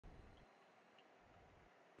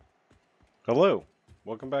Hello,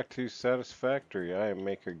 welcome back to Satisfactory. I am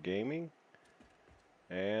Maker Gaming,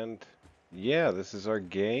 and yeah, this is our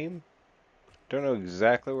game. Don't know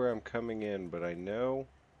exactly where I'm coming in, but I know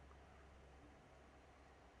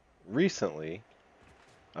recently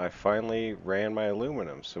I finally ran my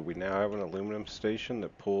aluminum, so we now have an aluminum station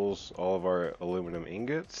that pulls all of our aluminum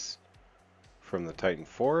ingots from the Titan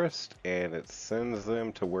Forest, and it sends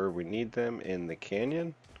them to where we need them in the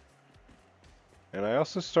canyon. And I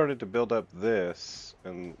also started to build up this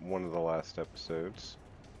in one of the last episodes.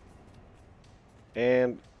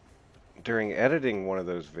 And during editing one of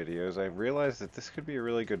those videos, I realized that this could be a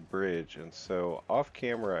really good bridge, and so off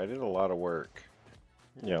camera I did a lot of work.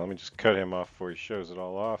 Yeah, let me just cut him off before he shows it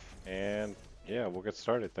all off, and yeah, we'll get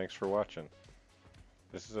started. Thanks for watching.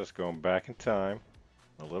 This is us going back in time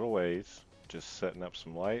a little ways, just setting up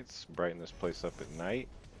some lights, brighten this place up at night.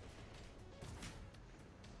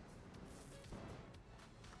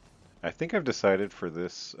 I think I've decided for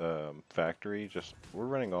this factory, we're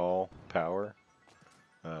running all power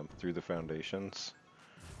through the foundations.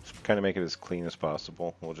 Just kind of make it as clean as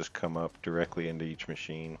possible. We'll just come up directly into each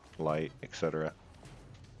machine, light, etc.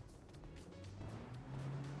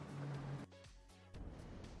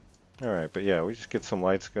 Alright, but yeah, we just get some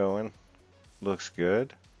lights going. Looks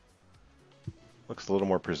good. Looks a little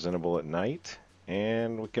more presentable at night.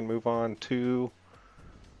 And we can move on to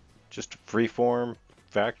just freeform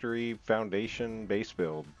factory foundation base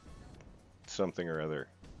build. Something or other.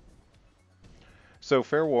 So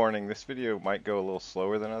fair warning, this video might go a little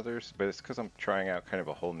slower than others, but it's because I'm trying out kind of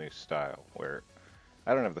a whole new style where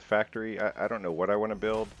I don't have the factory, I don't know what I want to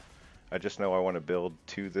build, I just know I want to build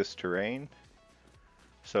to this terrain.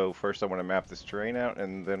 So first I want to map this terrain out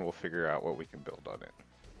and then we'll figure out what we can build on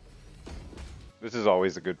it. This is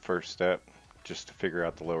always a good first step, just to figure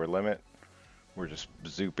out the lower limit. We're just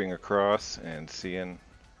zooping across and seeing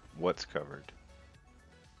what's covered.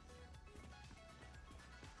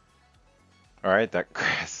 Alright, that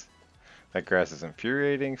grass is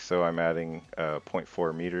infuriating, so I'm adding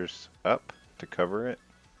 0.4 meters up to cover it.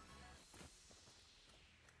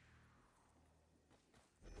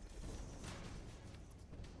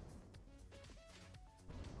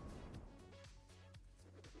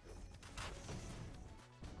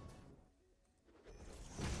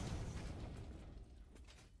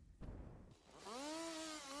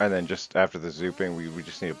 And then just after the zooping, we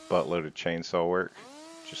just need a buttload of chainsaw work.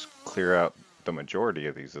 Just clear out the majority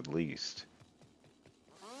of these at least.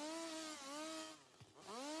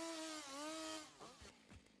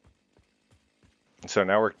 So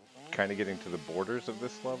now we're kind of getting to the borders of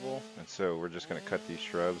this level, and so we're just going to cut these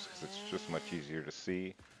shrubs because it's just much easier to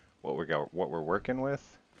see what we're working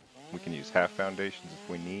with. We can use half foundations if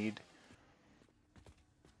we need.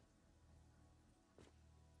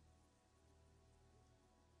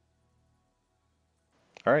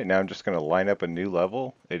 Alright, now I'm just going to line up a new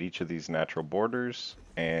level at each of these natural borders,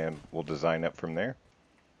 and we'll design up from there.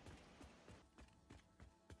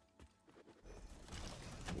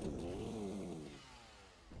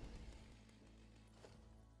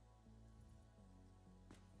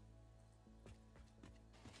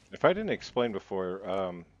 If I didn't explain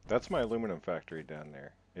before, that's my aluminum factory down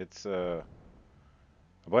there. It's a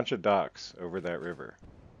bunch of docks over that river,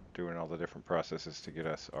 doing all the different processes to get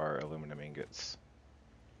us our aluminum ingots.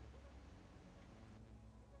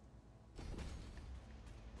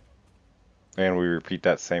 And we repeat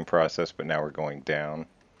that same process, but now we're going down,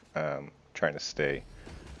 trying to stay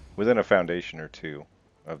within a foundation or two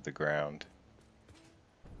of the ground.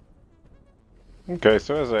 Okay,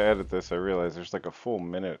 so as I edit this, I realize there's like a full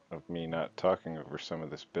minute of me not talking over some of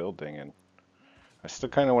this building, and I still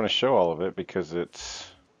kind of want to show all of it because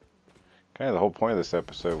it's kind of the whole point of this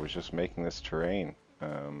episode was just making this terrain,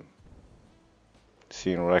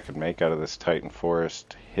 seeing what I could make out of this Titan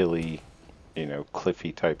Forest, hilly,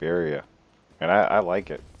 cliffy type area. And I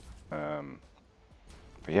like it. But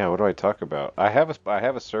yeah, what do I talk about? I have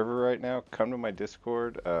a server right now. Come to my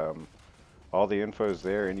Discord. All the info is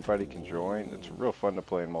there. Anybody can join. It's real fun to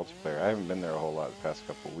play in multiplayer. I haven't been there a whole lot the past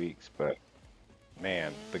couple of weeks, but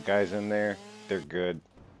man, the guys in there, they're good.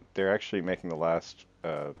 They're actually making the last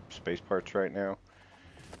space parts right now.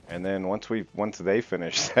 And then once they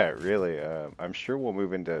finish that, really, I'm sure we'll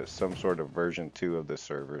move into some sort of version 2 of this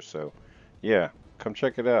server. So yeah, come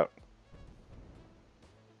check it out.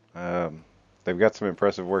 They've got some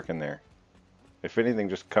impressive work in there. If anything,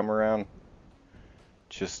 just come around.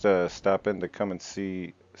 Just stop in to come and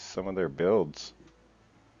see some of their builds.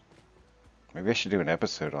 Maybe I should do an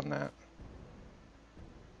episode on that.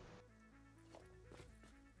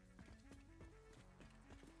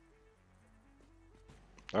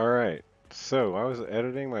 Alright, So, I was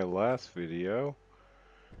editing my last video,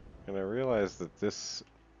 and I realized that this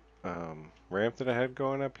ramp that I had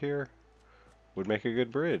going up here would make a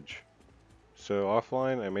good bridge. So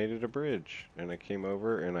offline, I made it a bridge, and I came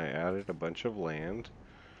over and I added a bunch of land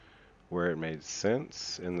where it made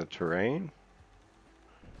sense in the terrain.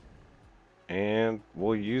 And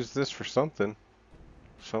we'll use this for something,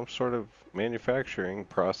 some sort of manufacturing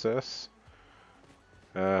process.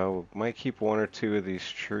 We might keep one or two of these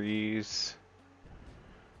trees.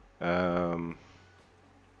 But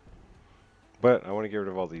I want to get rid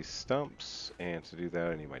of all these stumps, and to do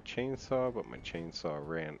that I need my chainsaw, but my chainsaw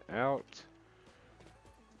ran out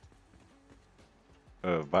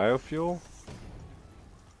of biofuel.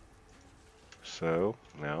 So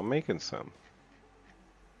now I'm making some.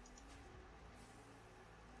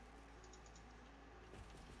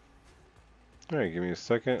 Alright, give me a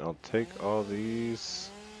second. I'll take all these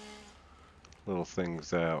little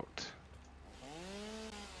things out.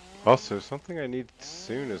 Also, something I need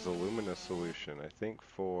soon is alumina solution. I think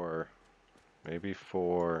for, maybe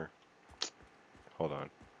for, hold on.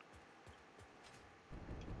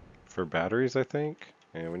 For batteries, I think.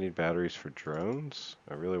 And we need batteries for drones.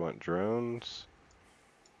 I really want drones.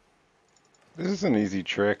 This is an easy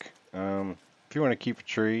trick. If you want to keep a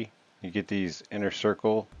tree, you get these inner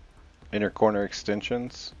corner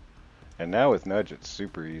extensions. And now with Nudge, it's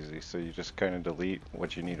super easy. So you just kind of delete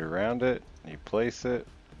what you need around it, you place it,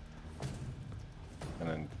 and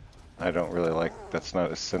then I don't really like, that's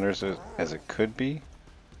not as centered as it could be.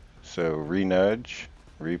 So re-nudge,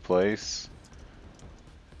 replace,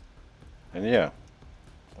 and yeah,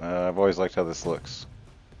 I've always liked how this looks.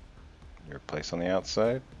 You replace on the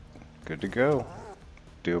outside, good to go.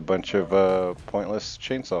 Do a bunch of pointless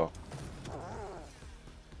chainsaw.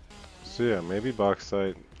 So yeah, maybe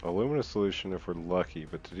bauxite, alumina solution if we're lucky,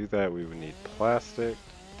 but to do that we would need plastic.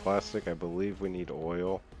 Plastic, I believe we need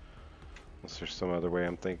oil. Unless there's some other way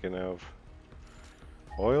I'm thinking of.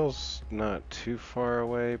 Oil's not too far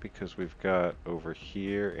away because we've got over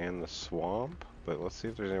here and the swamp, but let's see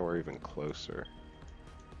if there's anywhere even closer.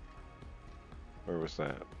 Where was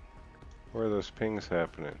that? Where are those pings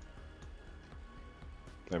happening?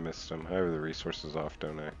 I missed them. I have the resources off,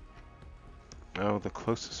 don't I? Oh, the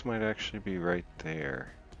closest might actually be right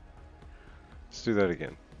there. Let's do that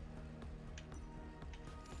again.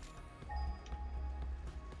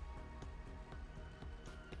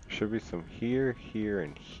 Should be some here, here,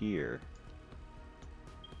 and here.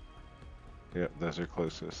 Yep, those are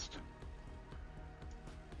closest.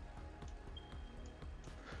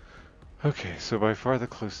 Okay, so by far the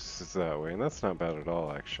closest is that way, and that's not bad at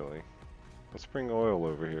all, actually. Let's bring oil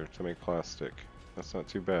over here to make plastic. That's not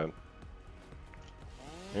too bad.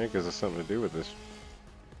 And it gives us something to do with this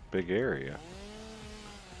big area.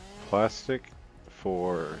 Plastic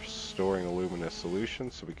for storing alumina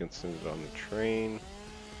solution, so we can send it on the train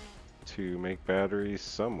to make batteries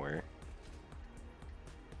somewhere.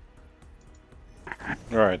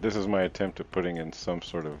 Alright, this is my attempt at putting in some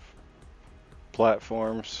sort of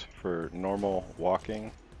platforms for normal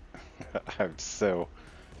walking. I am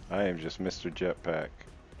just Mr. Jetpack.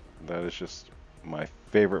 That is just my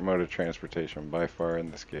favorite mode of transportation by far in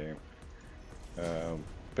this game.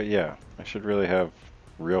 But yeah, I should really have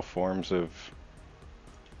real forms of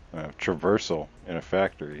traversal in a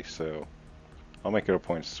factory, so I'll make it a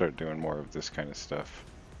point to start doing more of this kind of stuff.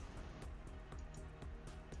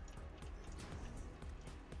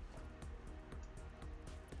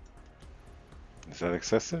 Is that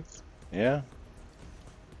excessive? Yeah.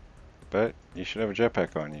 But you should have a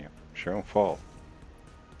jetpack on you. It's your own fault.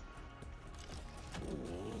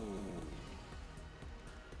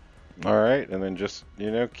 Alright, and then just,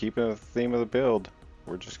 keeping the theme of the build,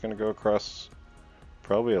 we're just going to go across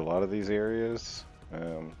probably a lot of these areas.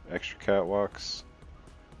 Extra catwalks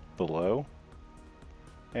below.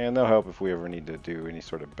 And they'll help if we ever need to do any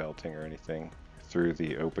sort of belting or anything through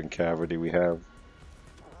the open cavity we have.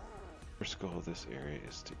 First goal of this area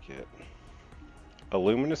is to get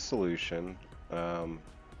aluminum solution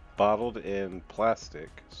bottled in plastic.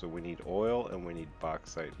 So we need oil and we need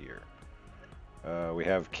bauxite here. We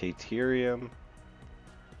have caterium,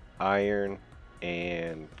 iron,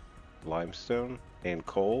 and limestone and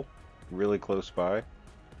coal really close by.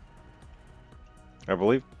 I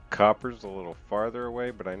believe copper's a little farther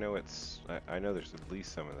away, but I know I know there's at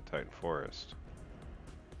least some in the Titan Forest.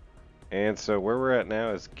 And so where we're at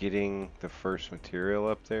now is getting the first material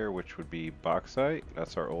up there, which would be bauxite.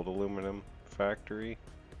 That's our old aluminum factory.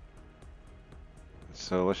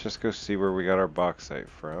 So let's just go see where we got our bauxite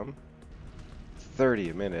from. 30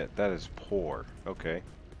 a minute, that is poor. Okay.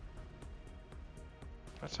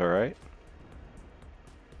 That's alright.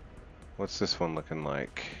 What's this one looking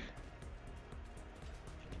like?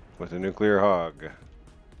 With a nuclear hog.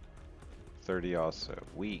 30 also.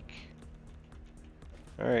 Weak.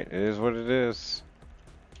 Alright, it is what it is.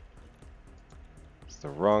 It's the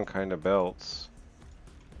wrong kind of belts.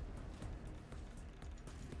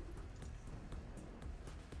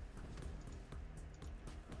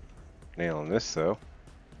 Nailing this though.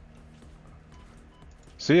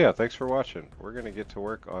 So yeah, thanks for watching. We're gonna get to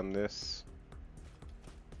work on this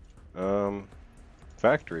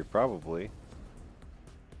factory probably.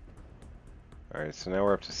 Alright, so now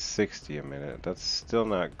we're up to 60 a minute. That's still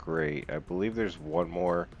not great. I believe there's one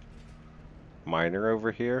more miner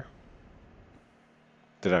over here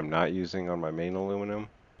that I'm not using on my main aluminum.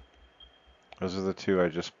 Those are the two I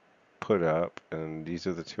just put up, and these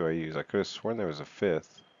are the two I use. I could have sworn there was a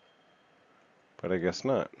fifth, but I guess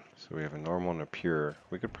not. So we have a normal and a pure.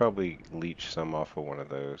 We could probably leach some off of one of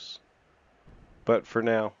those. But for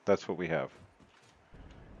now, that's what we have.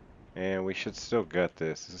 And we should still gut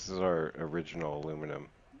this. This is our original aluminum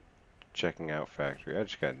checking out factory. I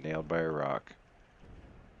just got nailed by a rock.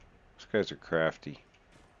 These guys are crafty.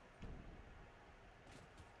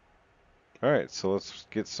 Alright, so let's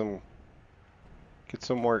get some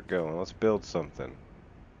work going. Let's build something.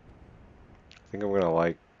 I think I'm gonna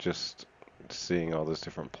like just seeing all those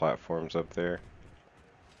different platforms up there.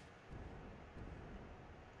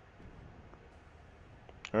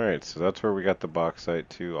 Alright, so that's where we got the bauxite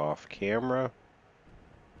to off camera.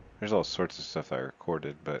 There's all sorts of stuff I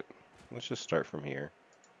recorded, but let's just start from here.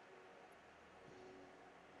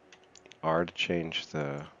 R to change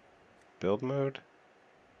the build mode.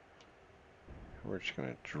 We're just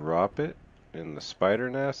gonna drop it in the spider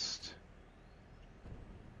nest.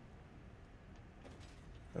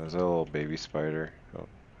 That was a little baby spider. Oh,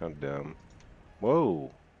 how dumb. Whoa!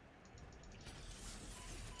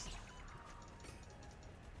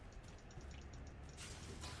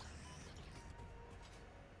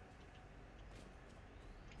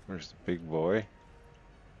 Where's the big boy?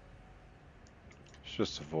 Let's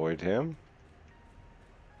just avoid him.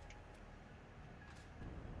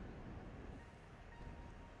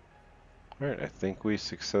 Alright, I think we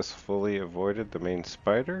successfully avoided the main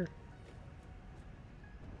spider.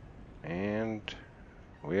 And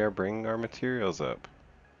we are bringing our materials up.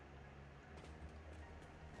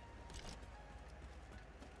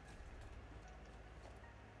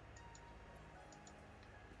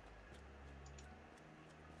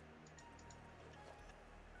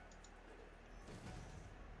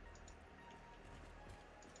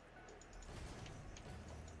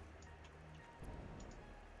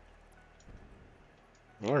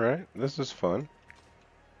 Alright, this is fun.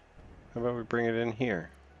 How about we bring it in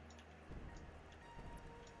here?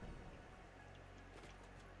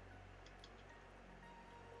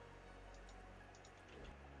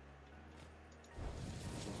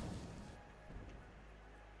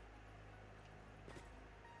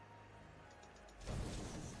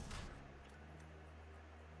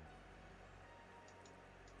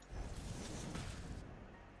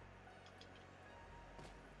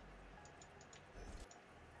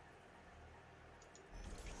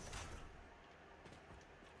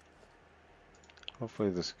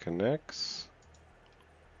 Hopefully this connects.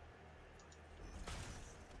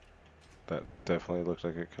 That definitely looks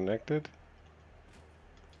like it connected.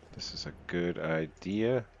 This is a good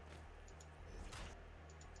idea.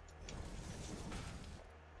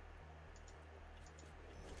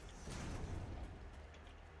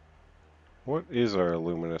 What is our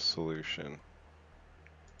luminous solution?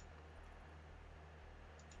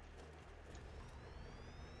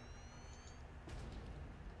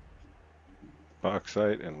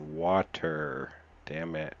 Bauxite and water.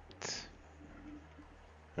 Damn it.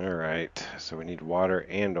 Alright, so we need water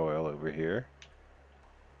and oil over here.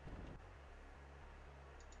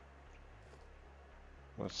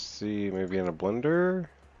 Let's see, maybe in a blender?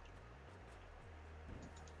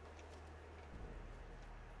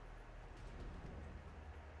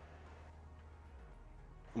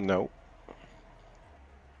 Nope.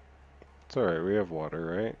 It's alright, we have water,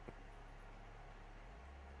 right?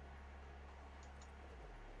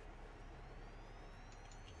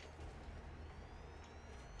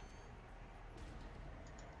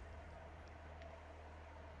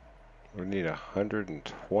 We need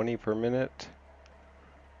 120 per minute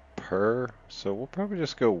per, so we'll probably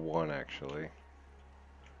just go one actually.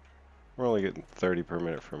 We're only getting 30 per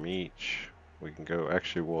minute from each. We can go,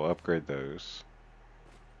 actually we'll upgrade those.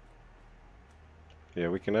 Yeah,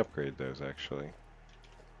 we can upgrade those actually.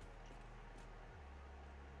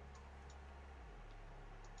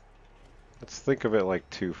 Let's think of it like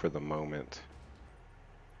 2 for the moment.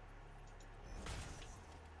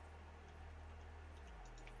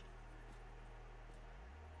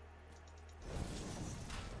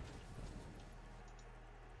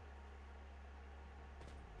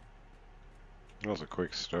 That was a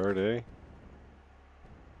quick start, eh?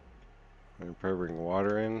 I'm probably bring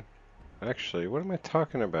water in. Actually, what am I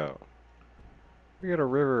talking about? We got a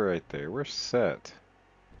river right there. We're set.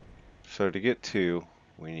 So to get 2,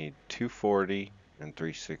 we need 240 and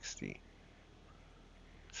 360.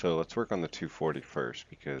 So let's work on the 240 first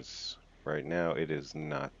because right now it is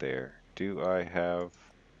not there. Do I have...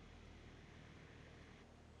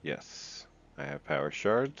 Yes, I have power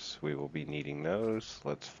shards. We will be needing those.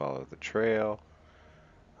 Let's follow the trail.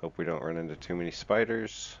 Hope we don't run into too many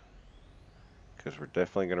spiders because we're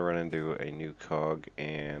definitely going to run into a new cog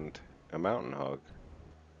and a mountain hog.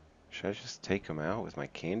 Should I just take them out with my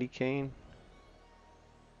candy cane?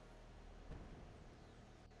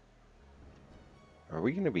 Are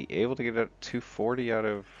we going to be able to get a 240 out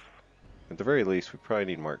of... At the very least, we probably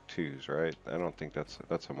need Mark 2s, right? I don't think that's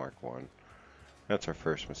a Mark 1. That's our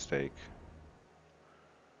first mistake.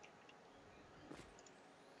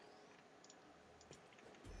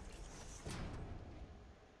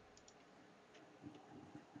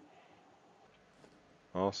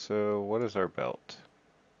 Also, what is our belt?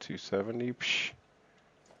 270? Psh.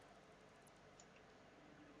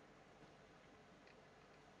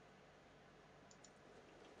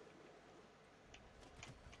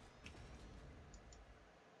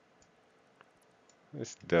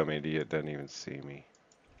 This dumb idiot doesn't even see me.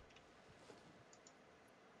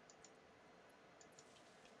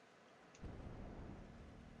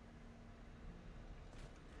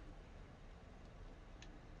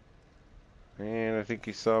 And I think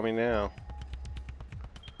he saw me now.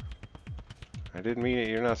 I didn't mean it,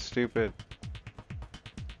 you're not stupid.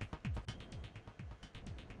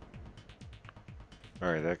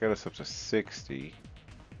 Alright, that got us up to 60.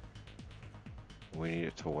 We need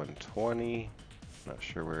it to 120. Not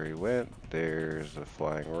sure where he went. There's a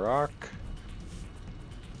flying rock.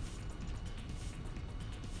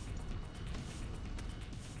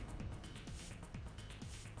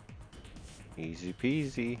 Easy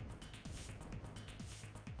peasy.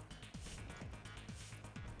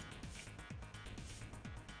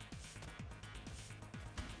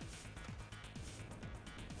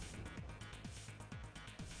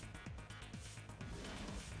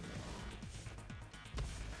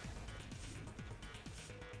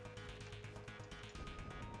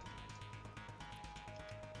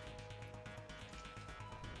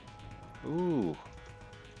 Ooh,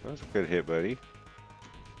 that was a good hit, buddy.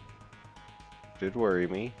 Did worry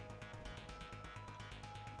me.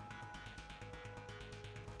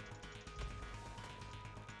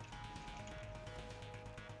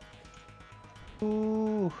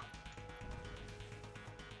 Ooh.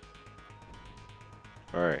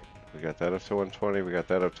 Alright, we got that up to 120, we got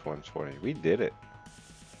that up to 120. We did it.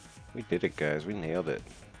 We did it, guys. We nailed it.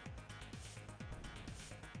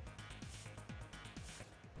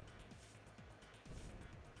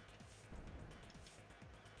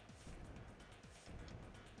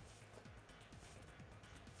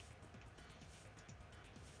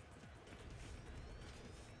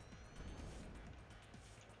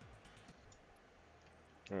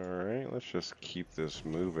 Alright, let's just keep this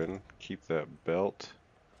moving. Keep that belt.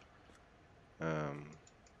 Keep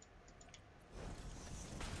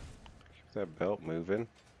that belt moving.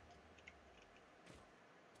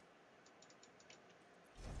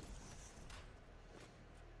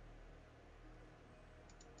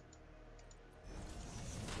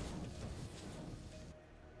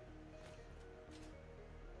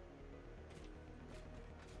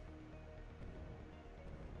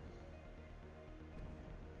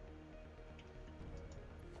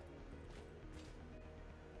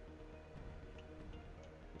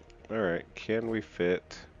 Alright, can we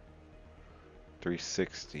fit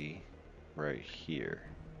 360 right here?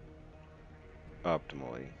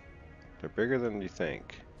 Optimally. They're bigger than you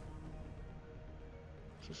think.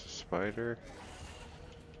 Is this a spider?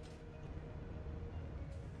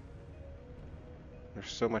 There's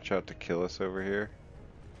so much out to kill us over here.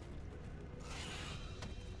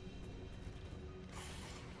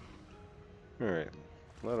 Alright,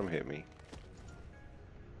 let them hit me.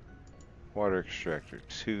 Water extractor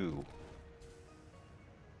 2.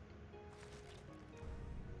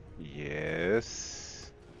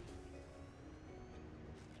 Yes.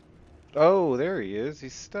 Oh, there he is.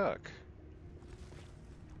 He's stuck.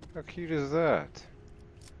 How cute is that?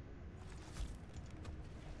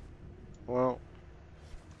 Well.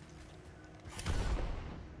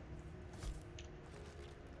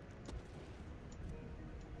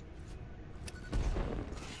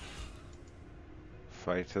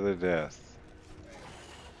 Fight to the death.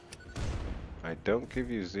 I don't give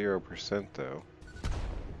you 0% though.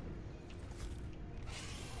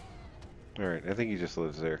 Alright, I think he just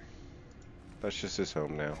lives there. That's just his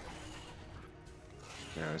home now.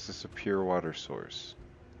 Now, is this a pure water source?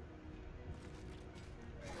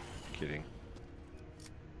 Kidding.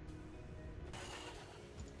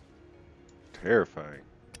 Terrifying.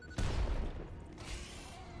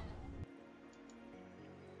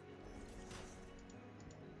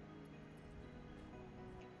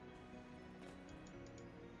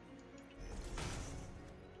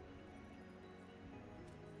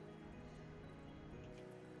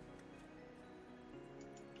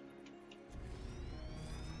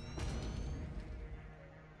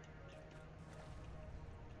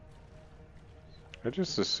 I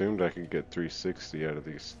just assumed I could get 360 out of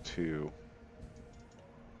these two.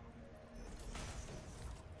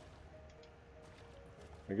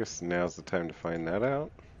 I guess now's the time to find that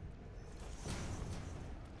out.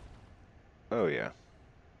 Oh yeah.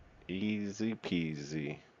 Easy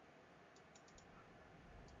peasy.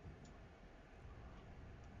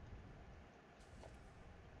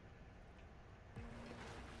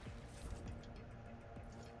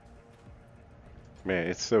 Man,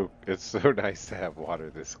 it's so nice to have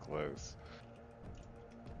water this close.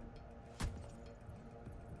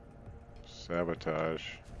 Sabotage.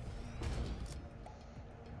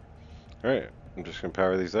 Alright, I'm just gonna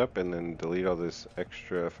power these up and then delete all this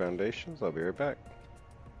extra foundations. I'll be right back.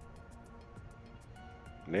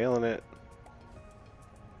 Nailing it.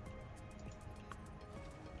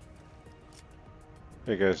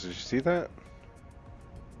 Hey guys, did you see that?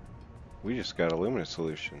 We just got a luminous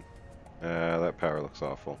solution. That power looks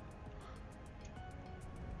awful.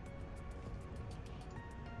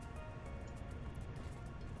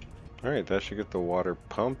 Alright, that should get the water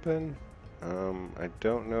pumping. I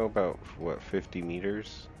don't know about, what, 50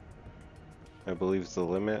 meters? I believe is the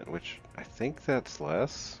limit, which I think that's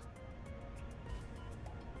less.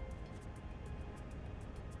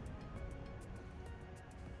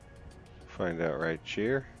 Find out right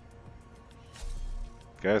here.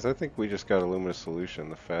 Guys, I think we just got a luminous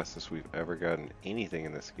solution, the fastest we've ever gotten anything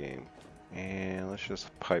in this game. And let's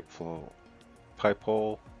just pipe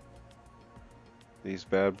hole these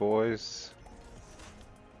bad boys.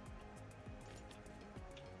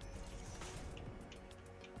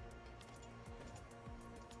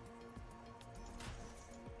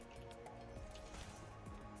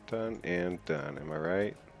 Done and done, am I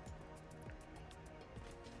right?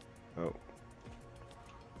 Oh.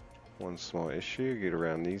 One small issue, get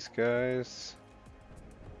around these guys.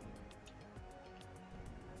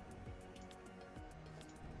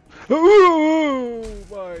 Oh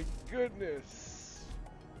my goodness!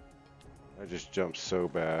 I just jumped so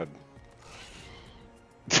bad.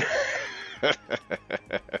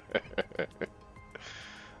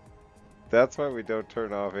 That's why we don't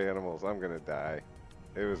turn off animals. I'm gonna die.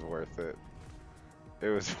 It was worth it. It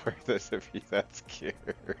was worth it to be that scared.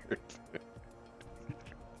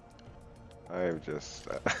 I am just...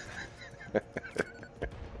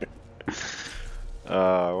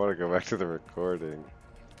 I want to go back to the recording.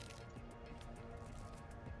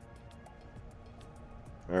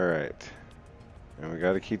 Alright. And we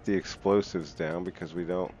got to keep the explosives down because we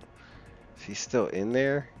don't... Is he still in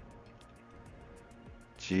there?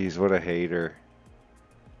 Jeez, what a hater.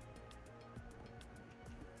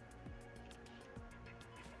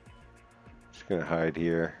 Just gonna hide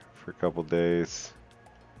here for a couple days.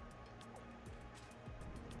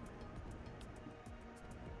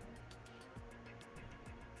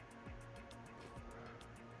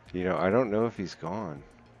 You know, I don't know if he's gone.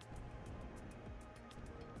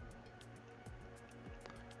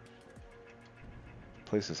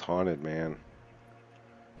 Place is haunted, man.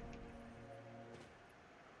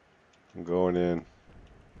 I'm going in.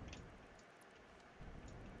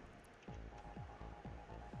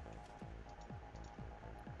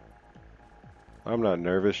 I'm not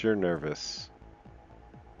nervous, you're nervous.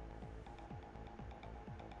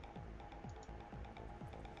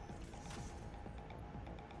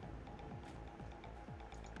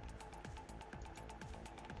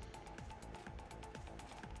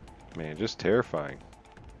 Man, just terrifying.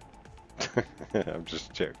 I'm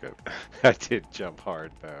just joking. I did jump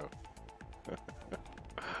hard though.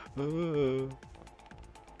 You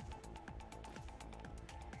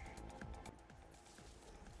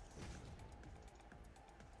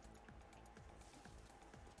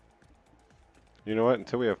know what?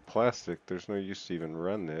 Until we have plastic, there's no use to even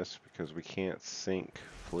run this because we can't sink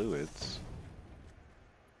fluids.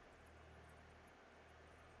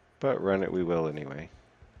 But run it we will anyway.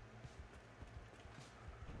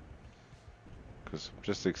 Because I'm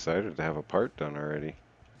just excited to have a part done already.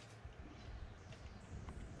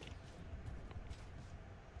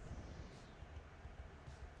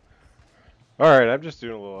 Alright, I'm just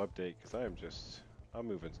doing a little update because I'm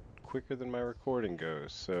moving quicker than my recording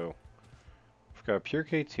goes. So, we've got pure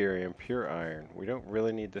Caterium, pure iron. We don't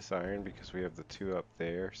really need this iron because we have the two up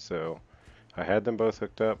there. So, I had them both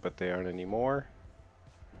hooked up, but they aren't anymore.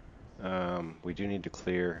 We do need to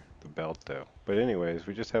clear the belt though. But anyways,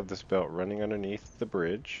 we just have this belt running underneath the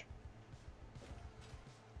bridge.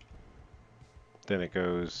 Then it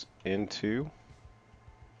goes into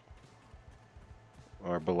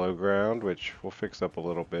our below ground, which we'll fix up a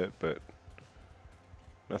little bit, but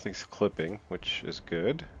nothing's clipping, which is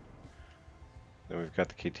good. Then we've got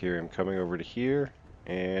the Caterium coming over to here,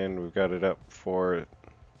 and we've got it up for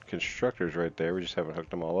constructors right there. We just haven't hooked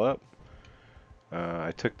them all up.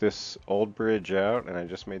 I took this old bridge out, and I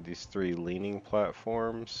just made these 3 leaning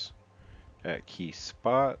platforms at key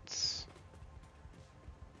spots.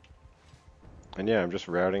 And yeah, I'm just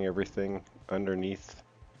routing everything underneath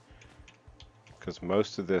because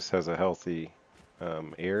most of this has a healthy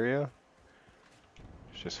area.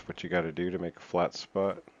 It's just what you got to do to make a flat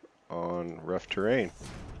spot on rough terrain.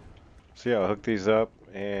 So yeah, I'll hook these up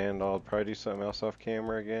and I'll probably do something else off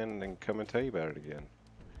camera again and then come and tell you about it again.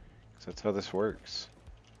 Because that's how this works.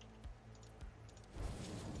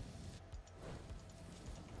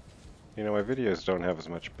 You know, my videos don't have as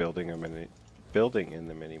much building in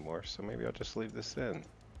them anymore, so maybe I'll just leave this in.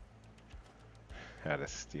 Out of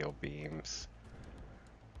steel beams.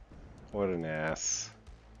 What an ass.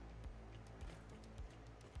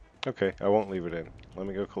 Okay, I won't leave it in. Let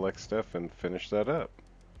me go collect stuff and finish that up.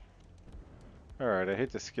 Alright, I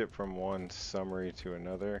hate to skip from one summary to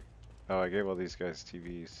another. Oh, I gave all these guys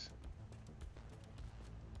TVs.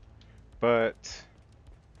 But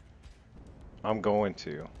I'm going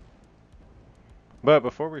to. But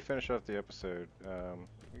before we finish off the episode,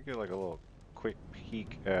 we get like a little quick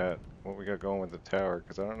peek at what we got going with the tower,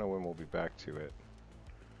 because I don't know when we'll be back to it.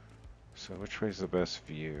 So which way's the best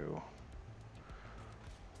view?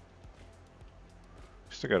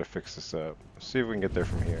 Still gotta fix this up. Let's see if we can get there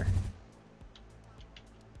from here.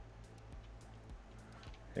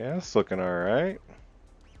 Yeah, it's looking alright.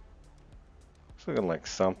 It's looking like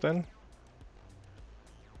something.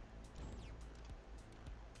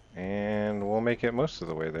 And we'll make it most of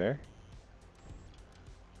the way there.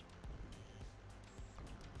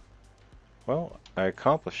 Well, I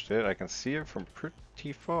accomplished it. I can see it from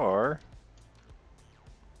pretty far.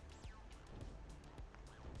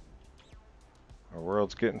 Our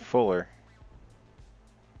world's getting fuller.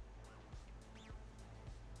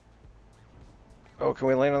 Oh, can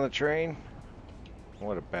we land on the train?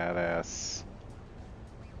 What a badass.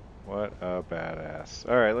 What a badass.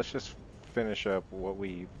 Alright, let's just finish up what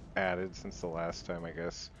we added since the last time, I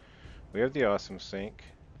guess. We have the awesome sink.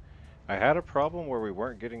 I had a problem where we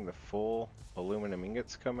weren't getting the full aluminum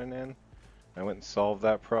ingots coming in. I went and solved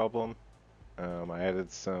that problem. I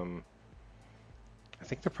added some, I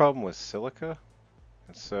think the problem was silica.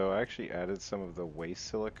 And so I actually added some of the waste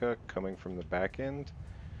silica coming from the back end.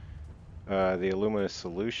 The alumina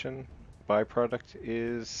solution byproduct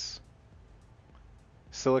is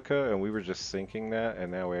silica, and we were just sinking that,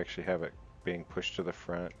 and now we actually have it being pushed to the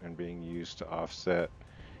front and being used to offset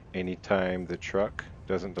anytime the truck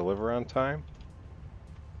doesn't deliver on time.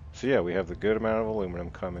 So yeah, we have the good amount of aluminum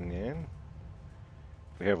coming in.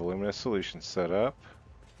 We have alumina solution set up.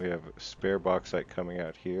 We have spare bauxite coming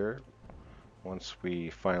out here. Once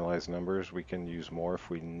we finalize numbers, we can use more if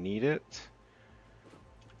we need it.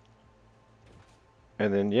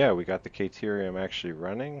 And then yeah, we got the Caterium actually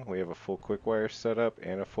running. We have a full quick wire setup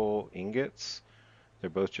and a full ingots.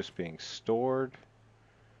 They're both just being stored.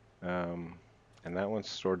 And that one's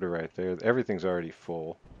stored to right there. Everything's already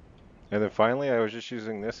full. And then finally, I was just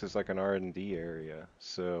using this as like an R&D area.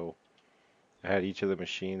 So I had each of the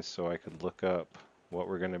machines so I could look up what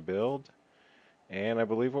we're going to build. And I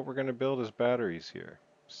believe what we're going to build is batteries here.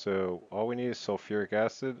 So all we need is sulfuric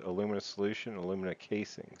acid, alumina solution, alumina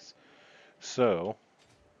casings. So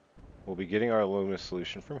we'll be getting our alumina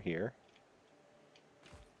solution from here.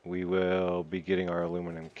 We will be getting our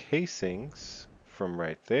aluminum casings from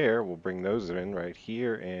right there. We'll bring those in right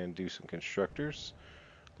here and do some constructors.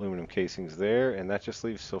 Aluminum casings there, and that just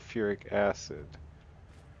leaves sulfuric acid.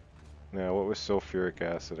 Now, what was sulfuric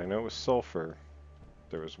acid? I know it was sulfur.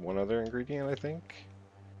 There was one other ingredient, I think.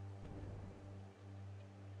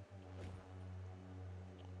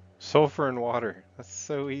 Sulfur and water. That's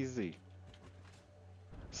so easy.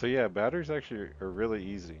 So yeah, batteries actually are really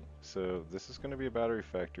easy. So this is going to be a battery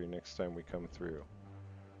factory next time we come through.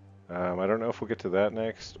 I don't know if we'll get to that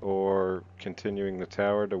next or continuing the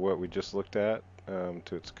tower to what we just looked at,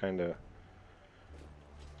 to its kind of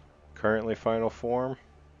currently final form.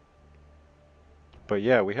 But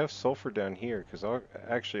yeah, we have sulfur down here because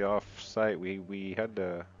actually off-site we had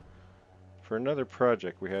to, for another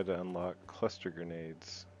project, we had to unlock cluster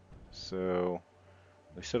grenades. So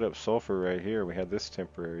we set up sulfur right here. We had this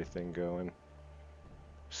temporary thing going.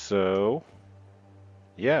 So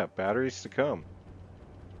yeah, batteries to come.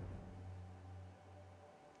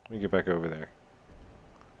 Let me get back over there.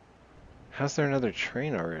 How's there another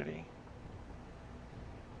train already?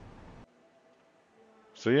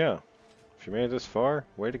 So yeah, if you made it this far,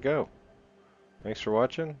 way to go. Thanks for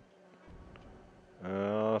watching.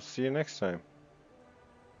 I'll see you next time.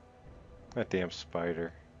 That damn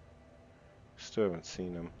spider. Still haven't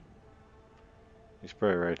seen him. He's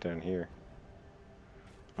probably right down here.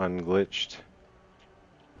 Unglitched.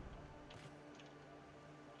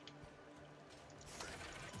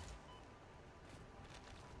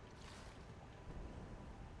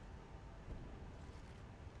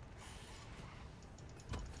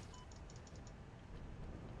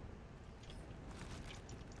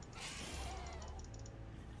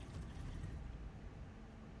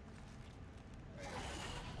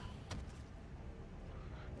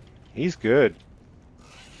 He's good.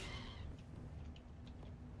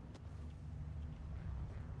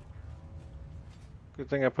 Good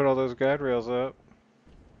thing I put all those guide rails up.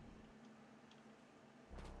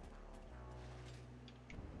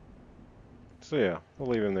 So yeah, we'll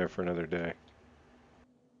leave him there for another day.